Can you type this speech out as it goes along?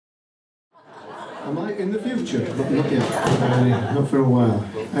I might in the future, but not yet. Not for a while.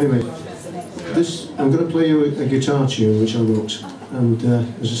 Anyway, I'm going to play you a guitar tune which I wrote, and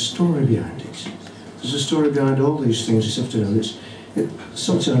there's a story behind it. There's a story behind all these things this afternoon.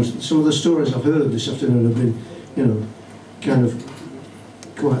 Sometimes some of the stories I've heard this afternoon have been, you know, kind of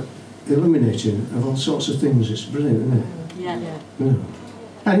quite illuminating of all sorts of things. It's brilliant, isn't it? Yeah. Yeah.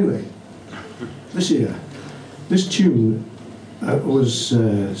 Anyway, this tune was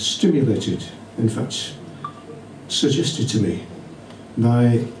stimulated, in fact, suggested to me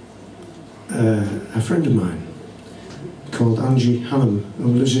by a friend of mine called Angie Hannam, who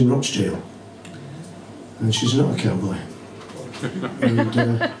lives in Rochdale, and she's not a cowboy.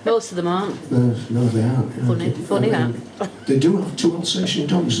 And, most of them aren't. no, they aren't. Funny that. They do have 2 Alsatian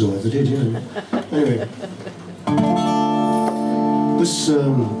dogs, though. They did, yeah. Anyway,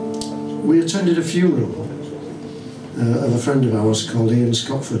 we attended a funeral of a friend of ours called Ian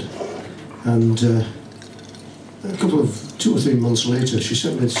Scottford, and a couple of 2 or 3 months later, she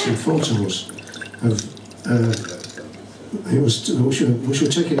sent me some photos of which were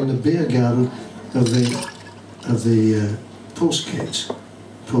taken in the beer garden of the Postgate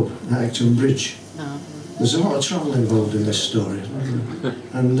pub at Acton Bridge. No. There's a lot of travel involved in this story,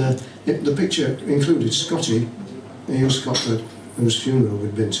 and the picture included Scotty, Ian Scottford, whose funeral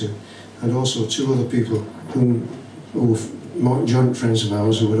we'd been to, and also 2 other people who were joint friends of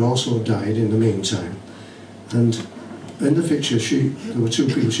ours who had also died in the meantime. And in the picture, there were 2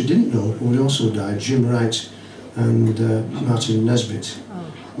 people she didn't know who had also died, Jim Wright and Martin Nesbitt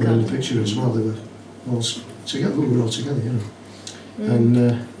were in the picture as well. They were all together, we were all together, you know.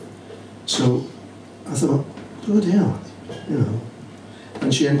 And so I thought, bloody hell, you know.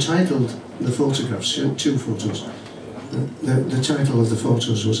 And she entitled the photographs, she had 2 photos. The title of the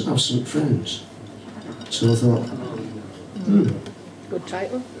photos was Absent Friends. So I thought, Good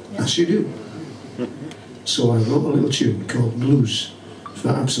title. Yeah. As you do. So I wrote a little tune called Blues for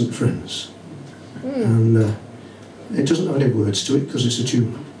Absent Friends. And it doesn't have any words to it because it's a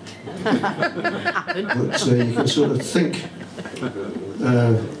tune. But you can sort of think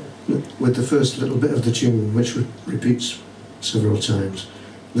with the first little bit of the tune, which repeats several times.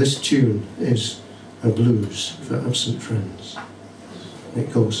 This tune is a blues for absent friends.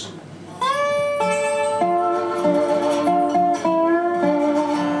 It goes.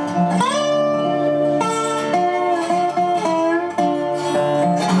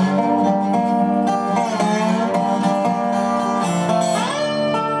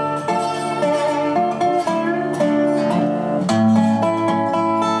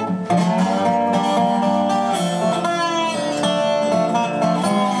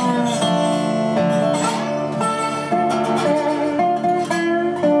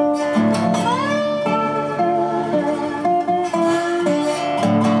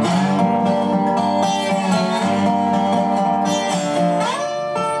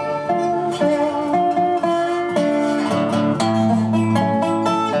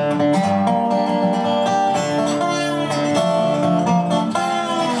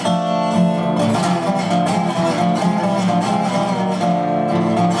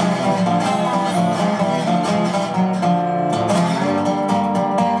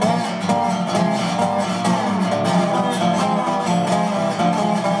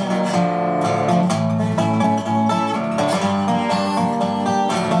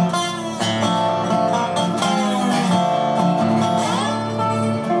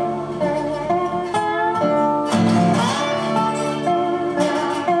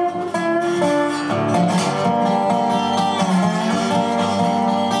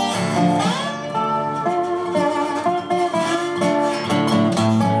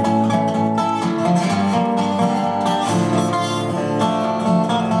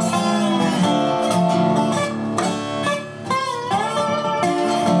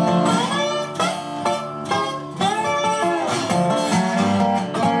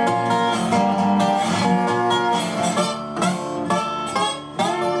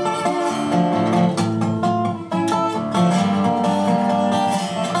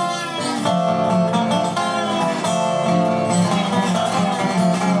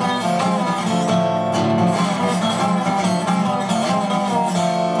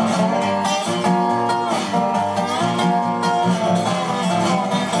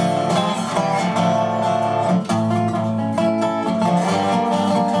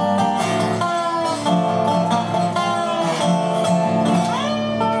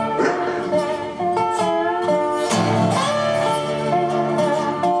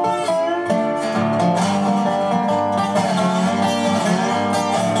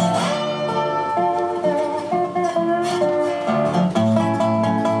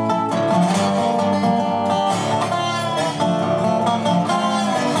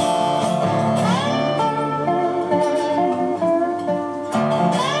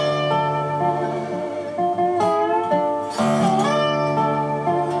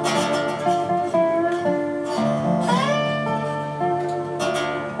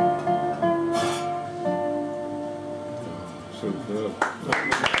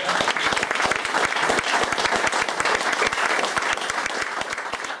 Superb.